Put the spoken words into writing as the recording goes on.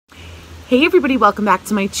Hey everybody, welcome back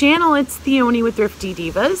to my channel. It's Theoni with Thrifty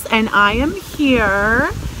Divas, and I am here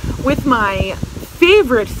with my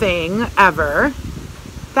favorite thing ever,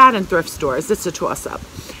 that and thrift stores. It's a toss-up.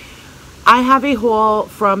 I have a haul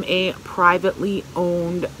from a privately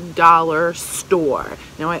owned dollar store.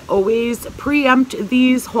 Now I always preempt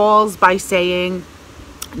these hauls by saying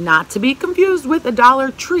not to be confused with a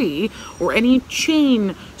Dollar Tree or any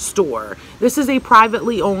chain store. This is a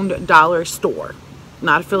privately owned dollar store,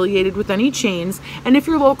 not affiliated with any chains. And if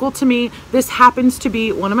you're local to me, this happens to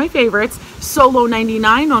be one of my favorites, Solo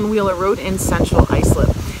 99 on Wheeler Road in Central Islip.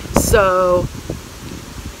 So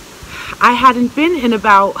I hadn't been in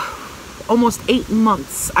about almost 8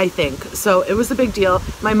 months, I think. So it was a big deal.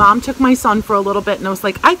 My mom took my son for a little bit and I was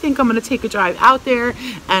like, I think I'm going to take a drive out there,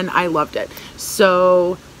 and I loved it.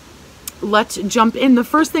 So let's jump in. The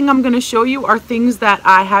first thing I'm going to show you are things that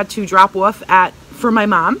I had to drop off for my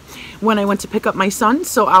mom when I went to pick up my son.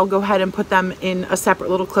 So I'll go ahead and put them in a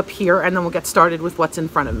separate little clip here, and then we'll get started with what's in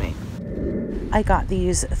front of me. I got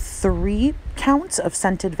these 3 counts of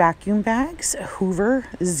scented vacuum bags, Hoover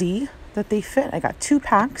Z, that they fit. I got 2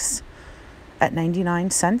 packs at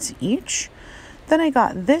 99 cents each. Then I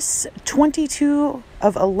got this 22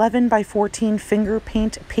 of 11 by 14 finger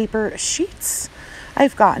paint paper sheets.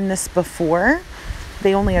 I've gotten this before.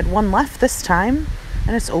 They only had 1 left this time,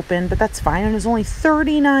 and it's open, but that's fine. And it was only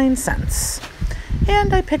 39 cents.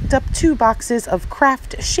 And I picked up 2 boxes of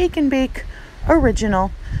Kraft Shake and Bake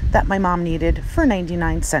Original that my mom needed for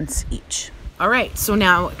 99 cents each. All right, so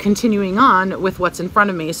now continuing on with what's in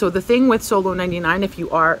front of me. So the thing with Solo 99, if you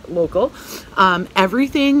are local,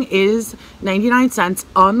 everything is 99 cents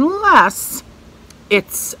unless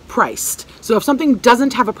it's priced. So if something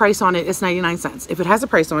doesn't have a price on it, it's 99 cents. If it has a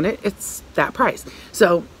price on it, it's that price.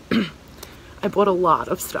 So I bought a lot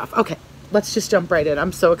of stuff. Okay, let's just jump right in.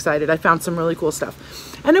 I'm so excited. I found some really cool stuff.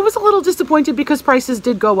 And I was a little disappointed because prices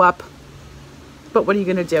did go up. But what are you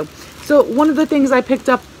going to do? So one of the things I picked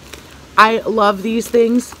up, I love these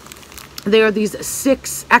things. They are these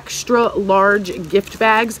 6 extra large gift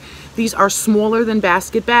bags. These are smaller than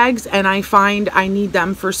basket bags, and I find I need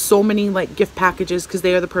them for so many like gift packages because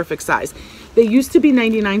they are the perfect size. They used to be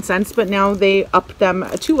 99 cents, but now they upped them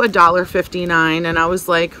to $1.59, and I was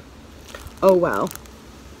like, oh well.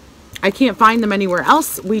 I can't find them anywhere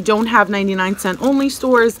else. We don't have 99-cent only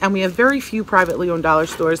stores, and we have very few privately owned dollar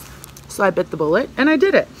stores. So I bit the bullet and I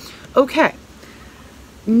did it. Okay.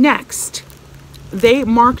 Next, they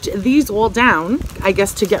marked these all down, I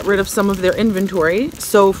guess, to get rid of some of their inventory.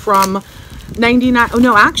 So from 99, oh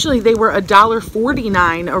no, actually they were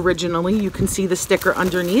 $1.49 originally. You can see the sticker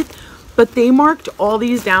underneath, but they marked all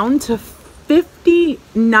these down to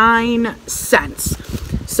 59 cents.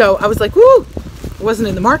 So I was like, whoo, wasn't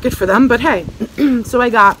in the market for them, but hey. So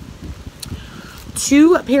I got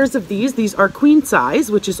 2 pairs of these. These are queen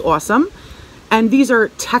size, which is awesome. And these are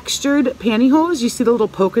textured pantyhose. You see the little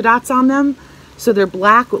polka dots on them? So they're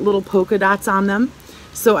black with little polka dots on them.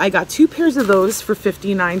 So I got 2 pairs of those for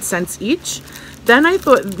 59 cents each. Then I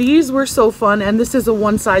thought these were so fun, and this is a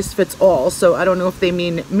one size fits all. So I don't know if they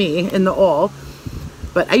mean me in the all.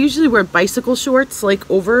 But I usually wear bicycle shorts like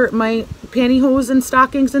over my pantyhose and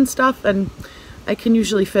stockings and stuff. And I can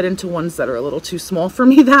usually fit into ones that are a little too small for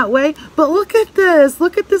me that way. But look at this.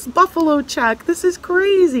 Look at this buffalo check. This is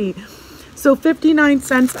crazy. So 59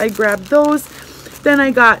 cents, I grabbed those. Then I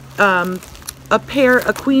got a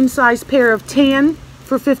queen size pair of tan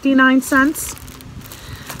for 59 cents.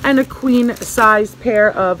 And a queen size pair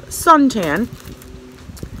of suntan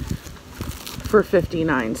for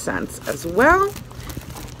 59 cents as well.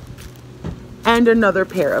 And another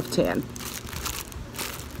pair of tan.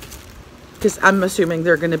 Because I'm assuming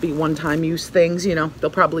they're going to be one-time use things, you know, they'll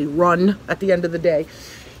probably run at the end of the day.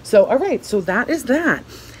 So, all right, so that is that.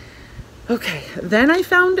 Okay, then I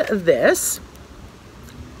found this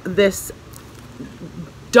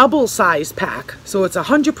double size pack. So it's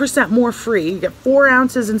 100% more free. You get 4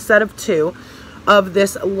 ounces instead of 2 of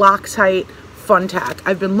this Loctite Fun Tack.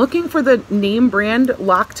 I've been looking for the name brand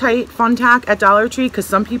Loctite Fun Tack at Dollar Tree because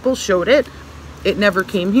some people showed it. It never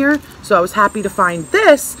came here. So I was happy to find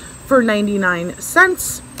this for 99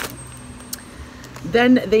 cents.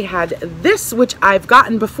 Then they had this, which I've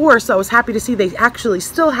gotten before, so I was happy to see they actually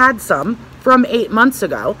still had some from 8 months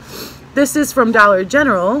ago. This is from Dollar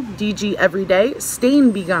General, DG Everyday,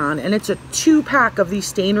 Stain Be Gone, and it's a 2-pack of these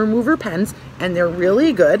stain remover pens, and they're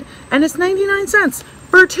really good, and it's 99 cents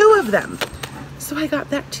for 2 of them. So I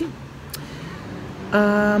got that too.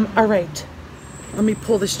 All right, let me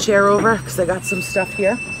pull this chair over because I got some stuff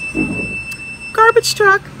here. Garbage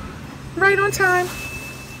truck, right on time.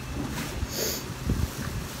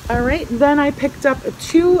 All right, then I picked up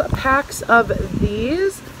 2 packs of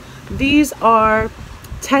these. These are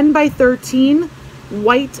 10 by 13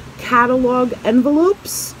 white catalog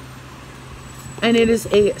envelopes, and it is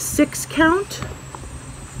a 6 count,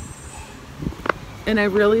 and I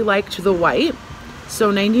really liked the white,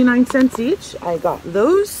 so 99 cents each. I got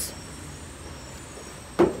those.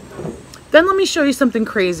 Then let me show you something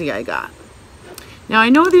crazy I got. Now I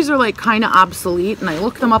know these are like kind of obsolete, and I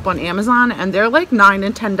looked them up on Amazon and they're like $9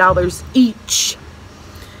 and $10 each.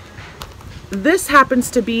 This happens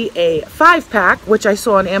to be a 5-pack, which I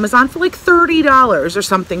saw on Amazon for like $30 or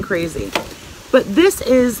something crazy. But this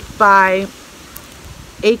is by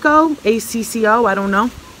ACCO, A-C-C-O, I don't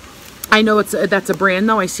know. I know that's a brand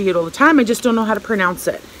though, I see it all the time, I just don't know how to pronounce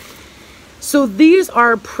it. So these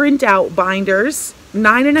are printout binders,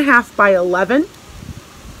 9.5 by 11.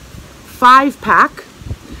 5-pack.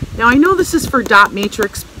 Now I know this is for dot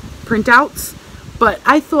matrix printouts, but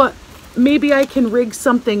I thought maybe I can rig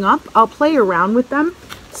something up. I'll play around with them,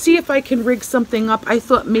 see if I can rig something up. I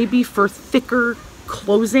thought maybe for thicker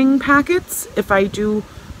closing packets, if I do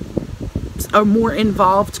a more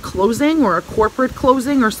involved closing or a corporate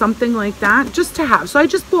closing or something like that, just to have. So I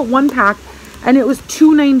just bought 1 pack and it was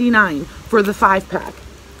 $2.99 for the 5-pack.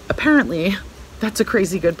 Apparently that's a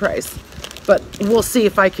crazy good price. But we'll see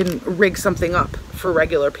if I can rig something up for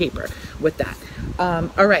regular paper with that.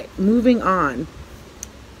 All right, moving on.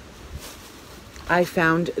 I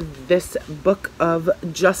found this Book of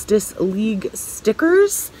Justice League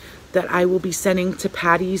stickers that I will be sending to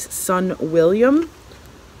Patty's son, William,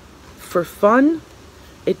 for fun.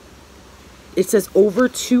 It says over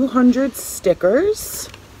 200 stickers.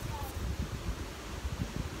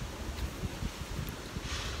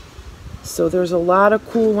 So there's a lot of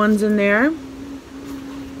cool ones in there.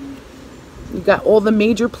 You got all the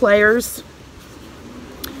major players.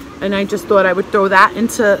 And I just thought I would throw that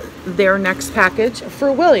into their next package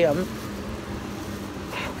for William.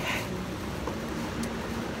 Okay.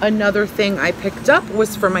 Another thing I picked up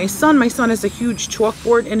was for my son. My son has a huge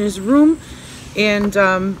chalkboard in his room. And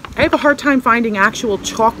I have a hard time finding actual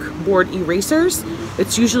chalkboard erasers.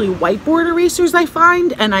 It's usually whiteboard erasers I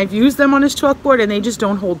find, and I've used them on his chalkboard and they just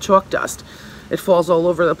don't hold chalk dust. It falls all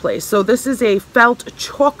over the place. So this is a felt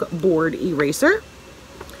chalkboard eraser.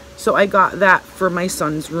 So I got that for my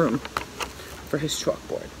son's room for his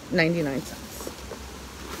chalkboard, 99 cents.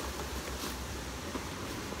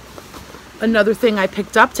 Another thing I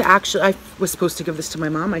picked up to actually, I was supposed to give this to my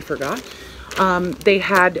mom, I forgot. They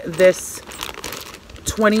had this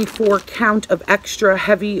 24 count of extra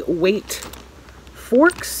heavy weight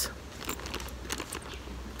forks,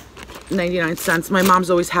 99 cents. My mom's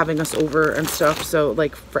always having us over and stuff, so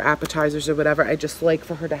like for appetizers or whatever, I just like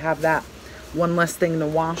for her to have that one less thing to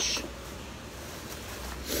wash.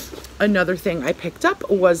 Another thing I picked up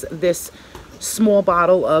was this small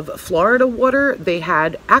bottle of Florida water. They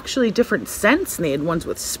had actually different scents, and they had ones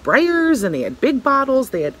with sprayers, and they had big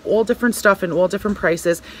bottles. They had all different stuff and all different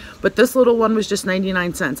prices, but this little one was just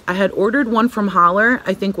 99 cents. I had ordered one from Holler,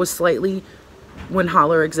 I think was slightly, when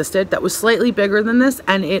Holler existed, that was slightly bigger than this,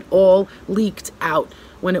 and it all leaked out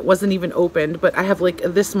when it wasn't even opened. But I have like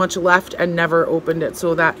this much left and never opened it,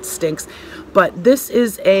 so that stinks. But this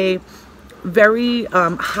is a very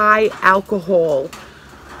high alcohol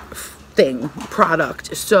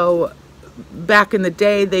product. So back in the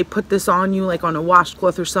day, they put this on you like on a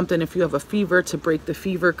washcloth or something if you have a fever, to break the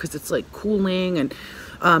fever, because it's like cooling. And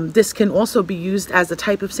this can also be used as a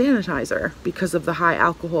type of sanitizer because of the high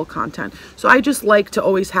alcohol content. So I just like to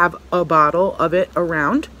always have a bottle of it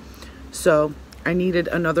around. So I needed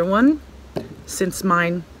another one since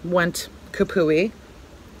mine went kapooey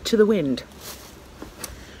to the wind.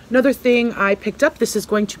 Another thing I picked up, this is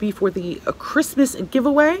going to be for the Christmas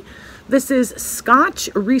giveaway. This is Scotch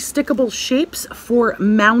restickable shapes for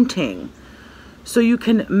mounting. So you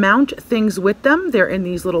can mount things with them. They're in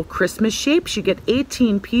these little Christmas shapes. You get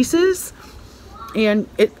 18 pieces, and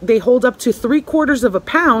they hold up to 3/4 of a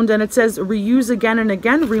pound, and it says reuse again and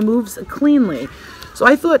again, removes cleanly. So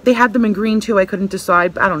I thought they had them in green too. I couldn't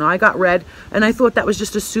decide. I don't know. I got red, and I thought that was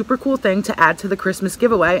just a super cool thing to add to the Christmas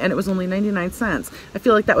giveaway, and it was only 99 cents. I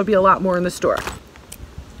feel like that would be a lot more in the store.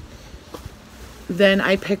 Then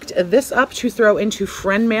I picked this up to throw into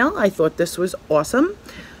friend mail. I thought this was awesome.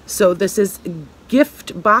 So this is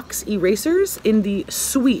gift box erasers in the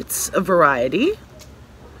sweets variety.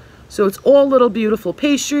 So it's all little beautiful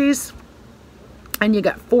pastries, and you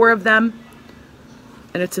got 4 of them.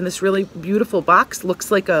 And it's in this really beautiful box.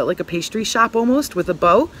 Looks like a pastry shop almost, with a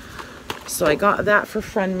bow. So I got that for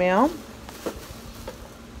friend mail.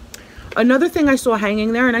 Another thing I saw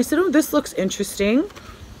hanging there, and I said, oh, this looks interesting.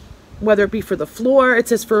 whether it be for the floor. It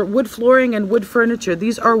says for wood flooring and wood furniture.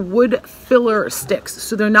 These are wood filler sticks.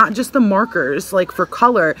 So they're not just the markers like for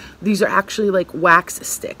color. These are actually like wax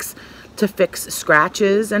sticks to fix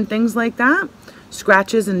scratches and things like that.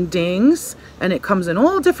 Scratches and dings. And it comes in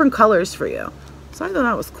all different colors for you. So I thought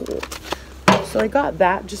that was cool. So I got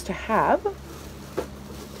that just to have.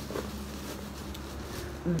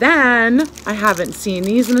 Then I haven't seen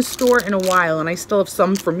these in a store in a while, and I still have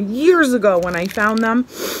some from years ago when I found them.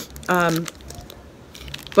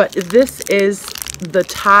 But this is the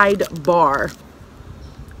Tide bar.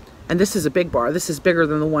 And this is a big bar. This is bigger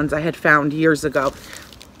than the ones I had found years ago.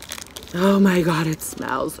 Oh my God, it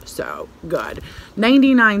smells so good.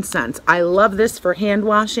 99 cents. I love this for hand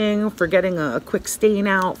washing, for getting a quick stain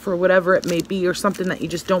out, for whatever it may be, or something that you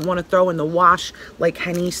just don't want to throw in the wash, like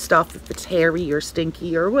Henny stuff, if it's hairy or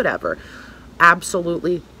stinky or whatever.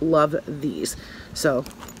 Absolutely love these. So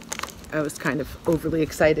I was kind of overly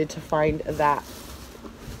excited to find that.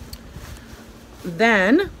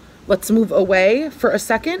 Then let's move away for a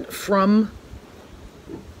second from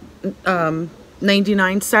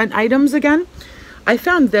 99-cent items again. I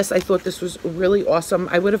found this. I thought this was really awesome.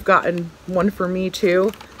 I would have gotten one for me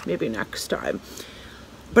too, maybe next time.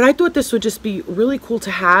 But I thought this would just be really cool to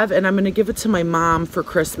have, and I'm going to give it to my mom for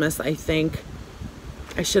Christmas, I think.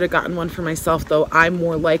 I should have gotten one for myself, though. I'm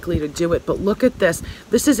more likely to do it. But look at this.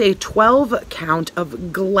 This is a 12 count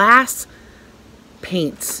of glass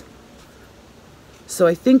paints. So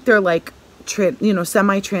I think they're like,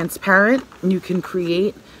 semi-transparent, and you can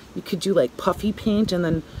create. You could do like puffy paint and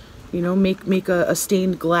then, make a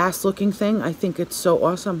stained glass looking thing. I think it's so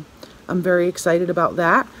awesome. I'm very excited about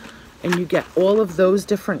that. And you get all of those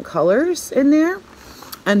different colors in there.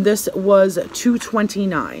 And this was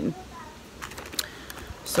 $2.29.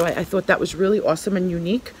 So I thought that was really awesome and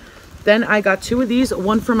unique. Then I got two of these,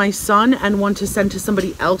 one for my son and one to send to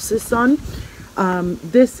somebody else's son.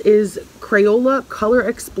 This is Crayola Color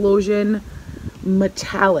Explosion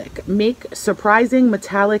Metallic. Make surprising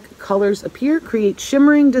metallic colors appear. Create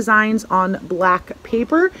shimmering designs on black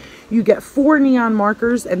paper. You get 4 neon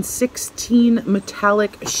markers and 16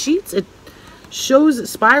 metallic sheets. It shows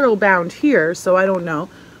spiral bound here, so I don't know.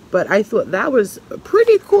 But I thought that was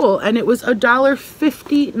pretty cool, and it was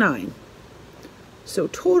 $1.59. So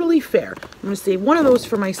totally fair. I'm going to save one of those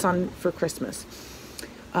for my son for Christmas.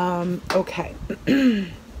 Okay.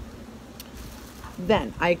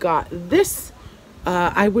 Then I got this.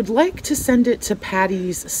 I would like to send it to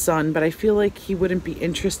Patty's son, but I feel like he wouldn't be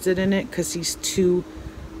interested in it because he's too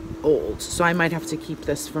old. So I might have to keep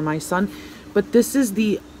this for my son. But this is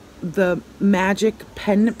the magic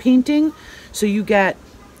pen painting. So you get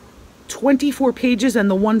 24 pages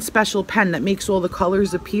and the one special pen that makes all the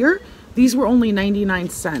colors appear. These were only 99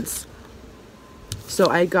 cents. So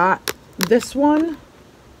I got this one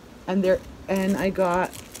and I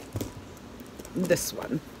got this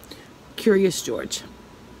one. Curious George.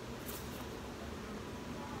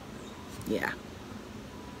 Yeah.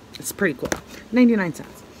 It's pretty cool. 99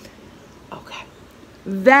 cents. Okay.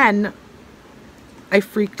 Then I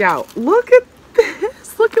freaked out. Look at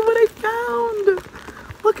this. Look at what I found.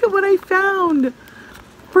 Look at what I found.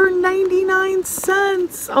 For 99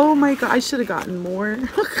 cents. Oh my God. I should have gotten more.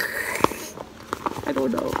 I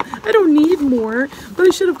don't know. I don't need more, but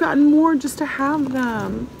I should have gotten more just to have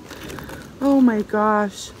them. Oh my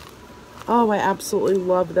gosh. Oh, I absolutely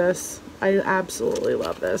love this. I absolutely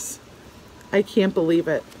love this. I can't believe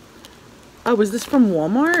it. Oh, is this from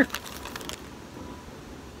Walmart?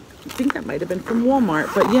 I think that might have been from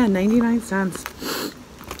Walmart, but yeah, 99 cents.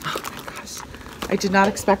 Oh my gosh. I did not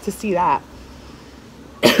expect to see that.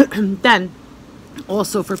 Then,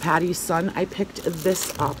 also for Patty's son, I picked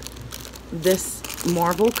this up. This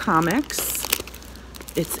Marvel Comics.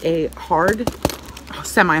 It's a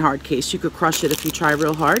semi-hard case. You could crush it if you try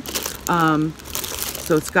real hard.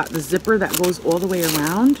 So it's got the zipper that goes all the way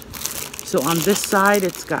around. So on this side,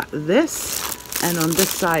 it's got this. And on this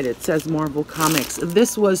side, it says Marvel Comics.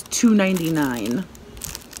 This was $2.99.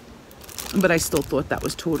 But I still thought that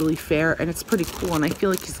was totally fair. And it's pretty cool. And I feel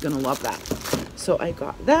like he's going to love that. So I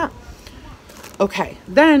got that. Okay.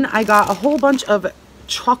 Then I got a whole bunch of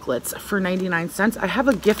chocolates for 99 cents. I have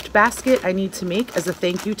a gift basket I need to make as a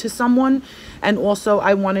thank you to someone. And also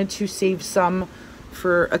I wanted to save some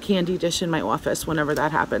for a candy dish in my office whenever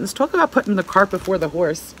that happens. Talk about putting the cart before the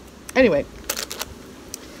horse. Anyway,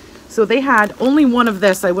 so they had only one of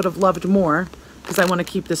this. I would have loved more because I want to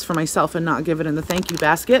keep this for myself and not give it in the thank you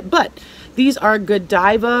basket. But these are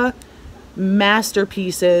Godiva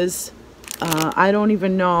masterpieces. I don't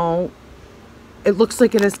even know. It looks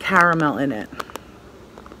like it has caramel in it.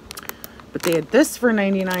 But they had this for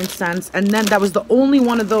 99 cents. And then that was the only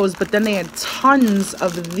one of those. But then they had tons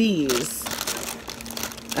of these.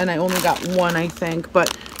 And I only got one, I think.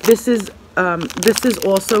 But this is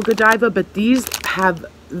also Godiva. But these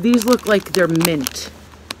look like they're mint.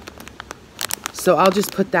 So I'll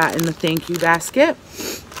just put that in the thank you basket.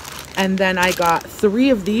 And then I got 3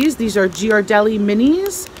 of these. These are Ghirardelli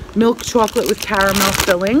Minis. Milk chocolate with caramel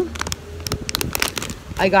filling.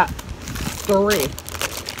 I got 3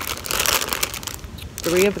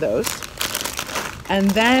 of those. And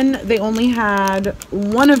then they only had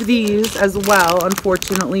one of these as well,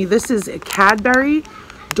 unfortunately. This is a Cadbury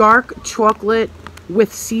dark chocolate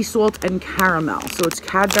with sea salt and caramel. So it's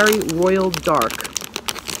Cadbury Royal Dark.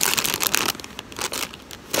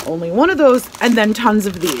 Only one of those, and then tons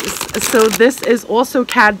of these. So this is also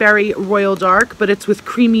Cadbury Royal Dark, but it's with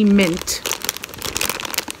creamy mint.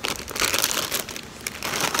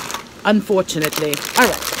 Unfortunately.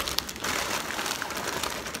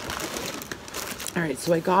 All right,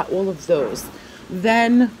 so I got all of those.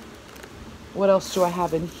 Then, what else do I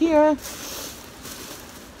have in here?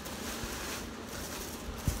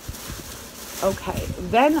 Okay,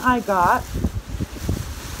 then I got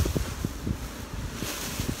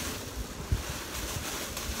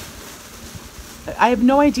I have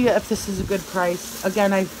no idea if this is a good price.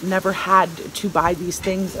 Again, I've never had to buy these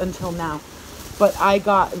things until now. But I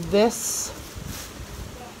got this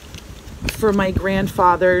for my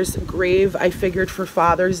grandfather's grave. I figured for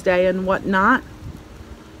Father's Day and whatnot.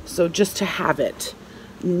 So just to have it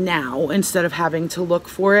now instead of having to look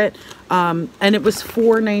for it. And it was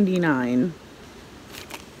 $4.99.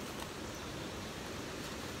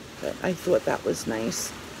 But I thought that was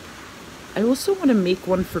nice. I also want to make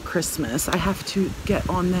one for Christmas. I have to get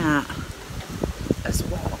on that as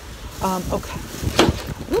well. Okay.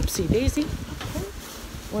 Oopsie daisy. Okay.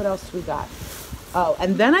 What else we got? Oh,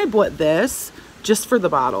 and then I bought this just for the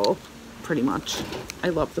bottle, pretty much. I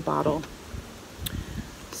love the bottle.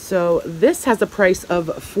 So this has a price of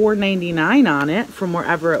 $4.99 on it from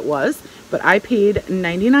wherever it was, but I paid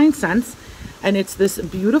 99 cents, and it's this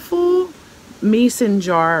beautiful mason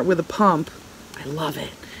jar with a pump. I love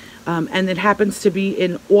it. And it happens to be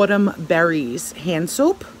in Autumn Berries hand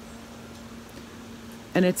soap.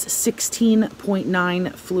 And it's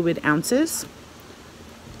 16.9 fluid ounces.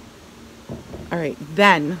 All right,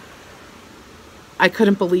 then I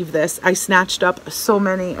couldn't believe this. I snatched up so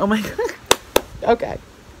many. Oh my God. Okay.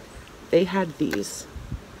 They had these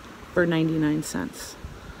for 99 cents.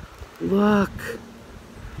 Look.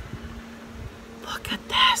 Look at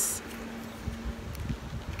this.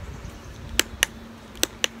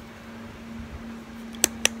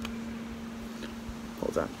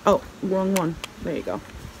 Hold on. Oh, wrong one. There you go.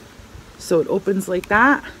 So it opens like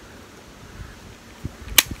that.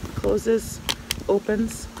 Closes,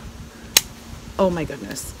 opens. Oh my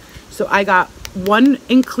goodness. So I got one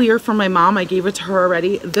in clear from my mom. I gave it to her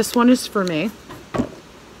already. This one is for me.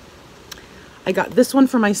 I got this one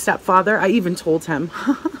for my stepfather. I even told him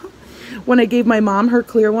when I gave my mom her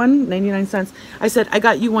clear one, 99 cents. I said, I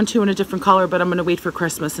got you one too in a different color, but I'm going to wait for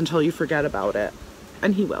Christmas until you forget about it.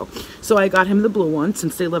 And he will. So I got him the blue one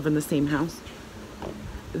since they live in the same house.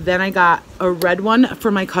 Then I got a red one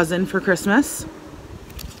for my cousin for Christmas.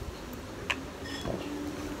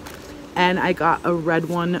 And I got a red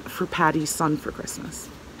one for Patty's son for Christmas.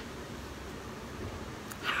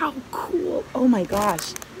 How cool. Oh my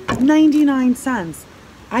gosh. 99 cents.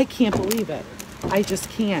 I can't believe it. I just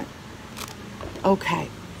can't. Okay.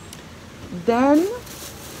 Then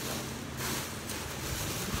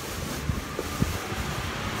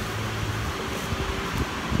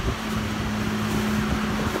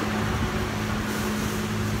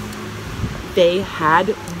they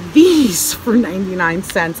had these for 99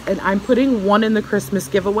 cents, and I'm putting one in the Christmas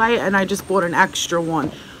giveaway, and I just bought an extra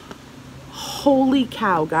one. Holy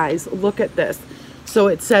cow, guys, look at this. So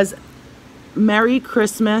it says Merry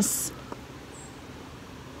Christmas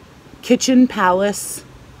Kitchen Palace.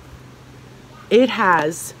 It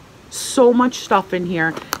has so much stuff in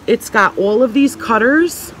here. It's got all of these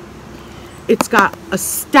cutters. It's got a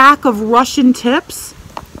stack of Russian tips.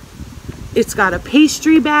 It's got a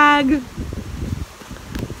pastry bag,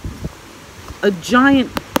 a giant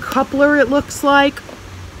coupler, it looks like.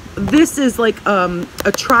 This is like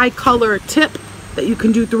a tricolor tip that you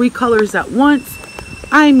can do 3 colors at once.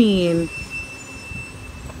 I mean,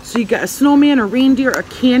 so you got a snowman, a reindeer, a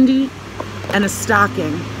candy, and a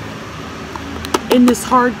stocking in this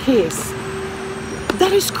hard case.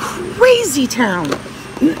 That is crazy town.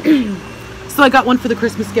 So I got one for the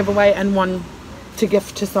Christmas giveaway and one to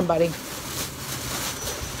gift to somebody.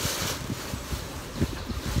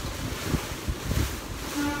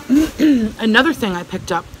 Another thing I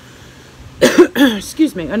picked up,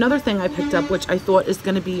 excuse me, another thing I picked up, which I thought is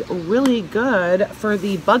going to be really good for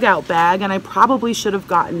the bug out bag, and I probably should have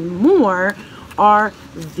gotten more, are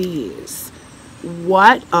these.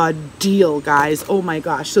 What a deal, guys. Oh my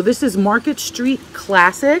gosh. So this is Market Street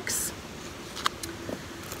Classics.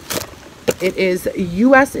 It is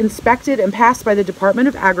U.S. inspected and passed by the Department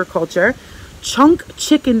of Agriculture. Chunk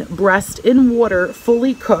chicken breast in water,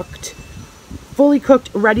 fully cooked,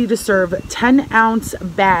 ready to serve, 10-ounce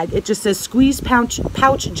bag. It just says squeeze pouch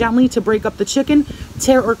gently to break up the chicken,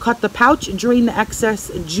 tear or cut the pouch, drain the excess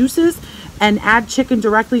juices, and add chicken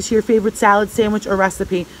directly to your favorite salad, sandwich, or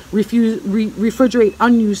recipe. Refrigerate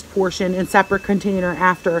unused portion in separate container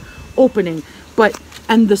after opening.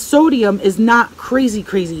 And the sodium is not crazy.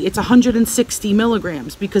 It's 160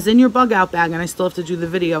 milligrams, because in your bug out bag, and I still have to do the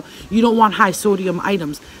video, you don't want high sodium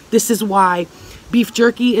items. This is why beef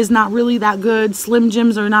jerky is not really that good. Slim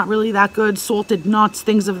Jims are not really that good. Salted nuts,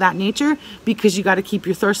 things of that nature, because you got to keep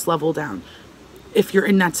your thirst level down. If you're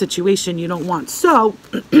in that situation, you don't want. So,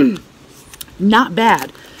 not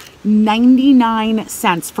bad. 99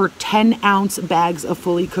 cents for 10-ounce bags of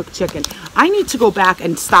fully cooked chicken. I need to go back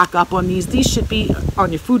and stock up on these. These should be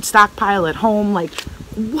on your food stockpile at home. Like,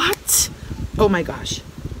 what? Oh my gosh.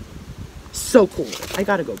 So cool. I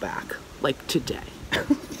gotta go back, like, today.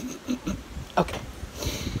 Okay.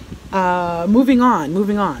 Moving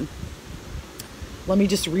on. Let me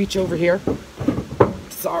just reach over here.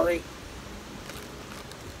 Sorry.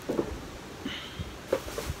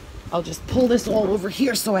 I'll just pull this all over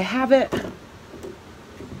here so I have it.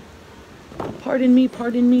 Pardon me.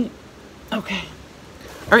 Okay.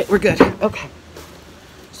 All right, we're good. Okay.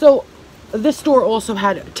 So this store also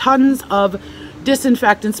had tons of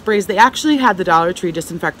disinfectant sprays. They actually had the Dollar Tree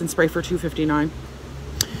disinfectant spray for $2.59.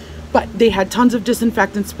 But they had tons of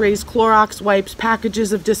disinfectant sprays, Clorox wipes,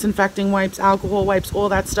 packages of disinfecting wipes, alcohol wipes, all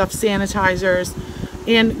that stuff, sanitizers,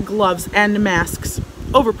 and gloves and masks.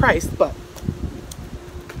 Overpriced, but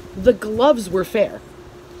the gloves were fair,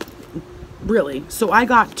 really. So I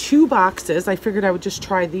got 2 boxes. I figured I would just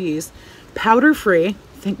try these. Powder free,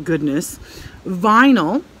 thank goodness.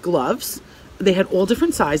 Vinyl gloves. They had all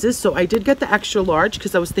different sizes. So I did get the extra large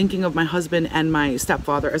because I was thinking of my husband and my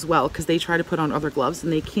stepfather as well, because they try to put on other gloves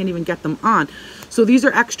and they can't even get them on. So these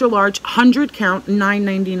are extra large, 100 count,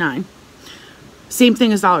 $9.99. Same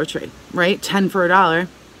thing as Dollar Tree, right? 10 for $1.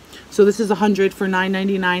 So this is 100 for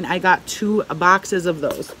 $9.99. I got 2 boxes of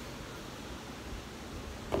those.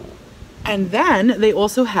 And then they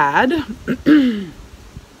also had, good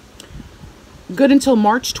until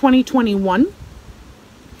March 2021,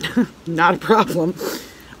 not a problem.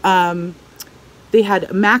 They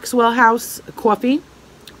had Maxwell House coffee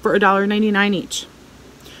for $1.99 each,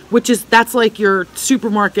 that's like your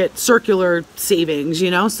supermarket circular savings,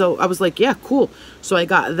 you know? So I was like, yeah, cool. So I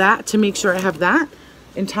got that to make sure I have that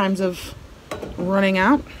in times of running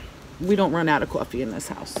out. We don't run out of coffee in this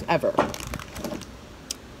house, ever.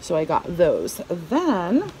 So I got those.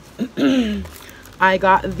 Then I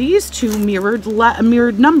got these 2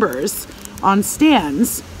 mirrored numbers on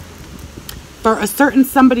stands for a certain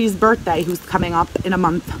somebody's birthday who's coming up in a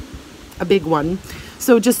month, a big one.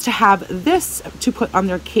 So just to have this to put on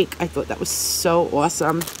their cake, I thought that was so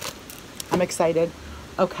awesome. I'm excited.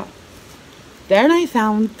 Okay. Then I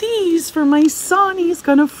found these for my son. He's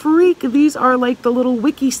gonna freak. These are like the little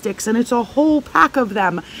wiki sticks, and it's a whole pack of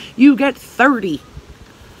them. You get 30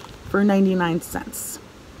 for 99 cents.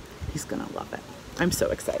 He's gonna love it. I'm so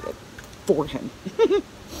excited for him.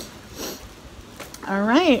 All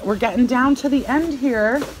right, we're getting down to the end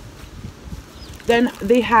here. Then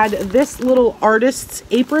they had this little artist's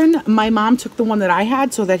apron. My mom took the one that I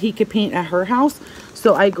had so that he could paint at her house.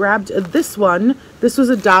 So I grabbed this one. This was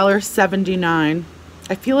 $1.79.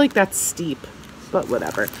 I feel like that's steep, but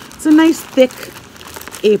whatever. It's a nice thick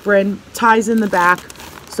apron, ties in the back.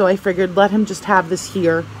 So I figured let him just have this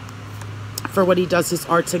here for what he does his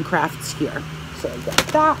arts and crafts here. So I got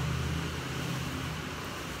that.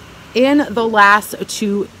 And the last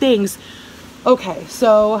 2 things. Okay,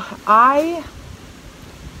 so I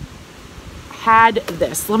had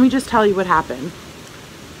this. Let me just tell you what happened.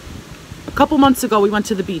 A couple months ago, we went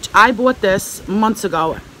to the beach. I bought this months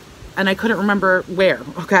ago, and I couldn't remember where,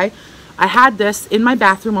 okay? I had this in my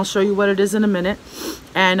bathroom. I'll show you what it is in a minute.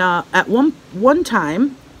 And at one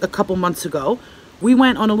time, a couple months ago, we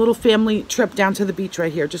went on a little family trip down to the beach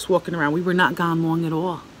right here, just walking around. We were not gone long at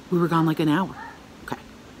all. We were gone like an hour. Okay.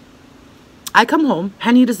 I come home.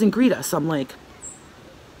 Henny doesn't greet us. I'm like,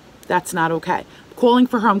 that's not okay. I'm calling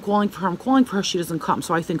for her. I'm calling for her. I'm calling for her. She doesn't come.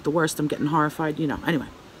 So I think the worst. I'm getting horrified, you know. Anyway,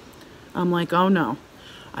 I'm like, oh no.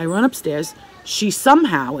 I run upstairs. she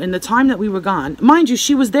somehow, in the time that we were gone, mind you,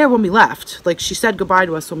 she was there when we left. Like, she said goodbye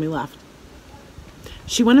to us when we left.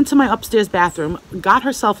 She went into my upstairs bathroom, got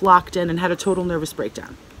herself locked in, and had a total nervous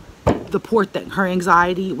breakdown. The poor thing. Her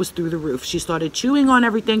anxiety was through the roof. She started chewing on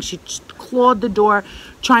everything. She clawed the door,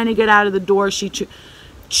 trying to get out of the door. She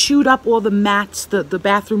chewed up all the mats, the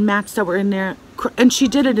bathroom mats that were in there. And she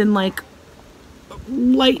did it in like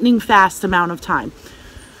lightning fast amount of time.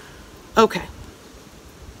 Okay.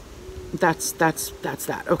 That's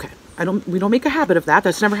that. Okay. We don't make a habit of that.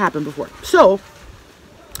 That's never happened before. So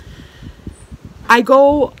I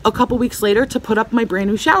go a couple weeks later to put up my brand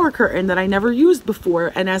new shower curtain that I never used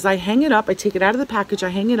before. And as I hang it up, I take it out of the package, I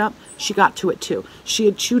hang it up. She got to it too. She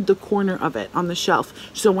had chewed the corner of it on the shelf.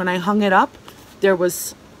 So when I hung it up, there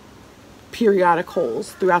was periodic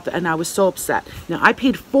holes throughout and I was so upset. Now I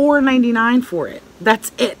paid $4.99 for it.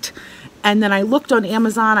 That's it. And then I looked on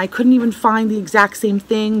Amazon. I couldn't even find the exact same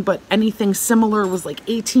thing, but anything similar was like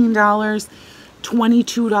 $18,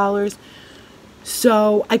 $22.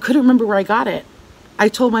 So I couldn't remember where I got it. I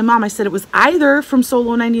told my mom, I said it was either from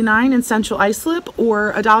Solo 99 in Central Islip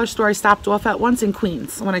or a dollar store I stopped off at once in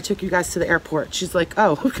Queens when I took you guys to the airport. She's like,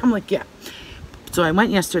 oh, I'm like, yeah. So I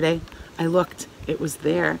went yesterday. I looked. It was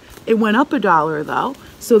there. It went up $1 though.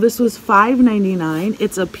 So this was $5.99.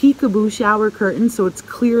 It's a peekaboo shower curtain. So it's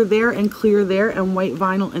clear there and white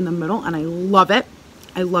vinyl in the middle. And I love it.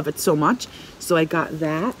 I love it so much. So I got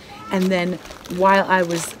that. And then while I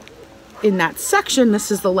was in that section, this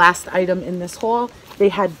is the last item in this haul. They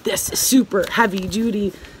had this super heavy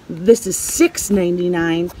duty. This is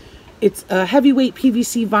 $6.99. It's a heavyweight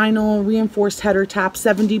PVC vinyl reinforced header top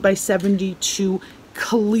 70 by 72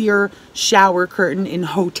 clear shower curtain in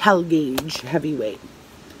hotel gauge heavyweight.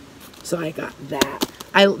 So I got that.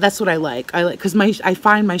 That's what I like. I like because I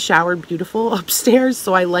find my shower beautiful upstairs,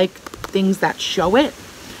 so I like things that show it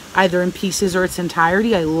either in pieces or its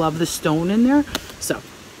entirety. I love the stone in there. So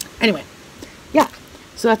anyway, yeah.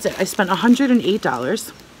 So that's it. I spent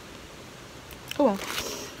 $108. Oh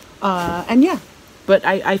well. And yeah. But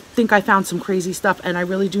I think I found some crazy stuff, and I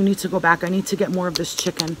really do need to go back. I need to get more of this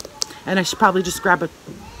chicken. And I should probably just grab a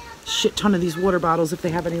shit ton of these water bottles if they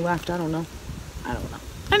have any left. I don't know.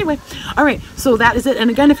 Anyway, all right. So that is it. And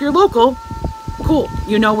again, if you're local, cool.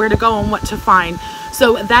 You know where to go and what to find.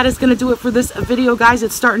 So that is going to do it for this video, guys.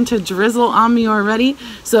 It's starting to drizzle on me already.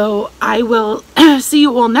 So I will see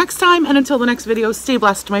you all next time. And until the next video, stay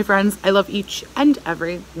blessed, my friends. I love each and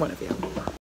every one of you.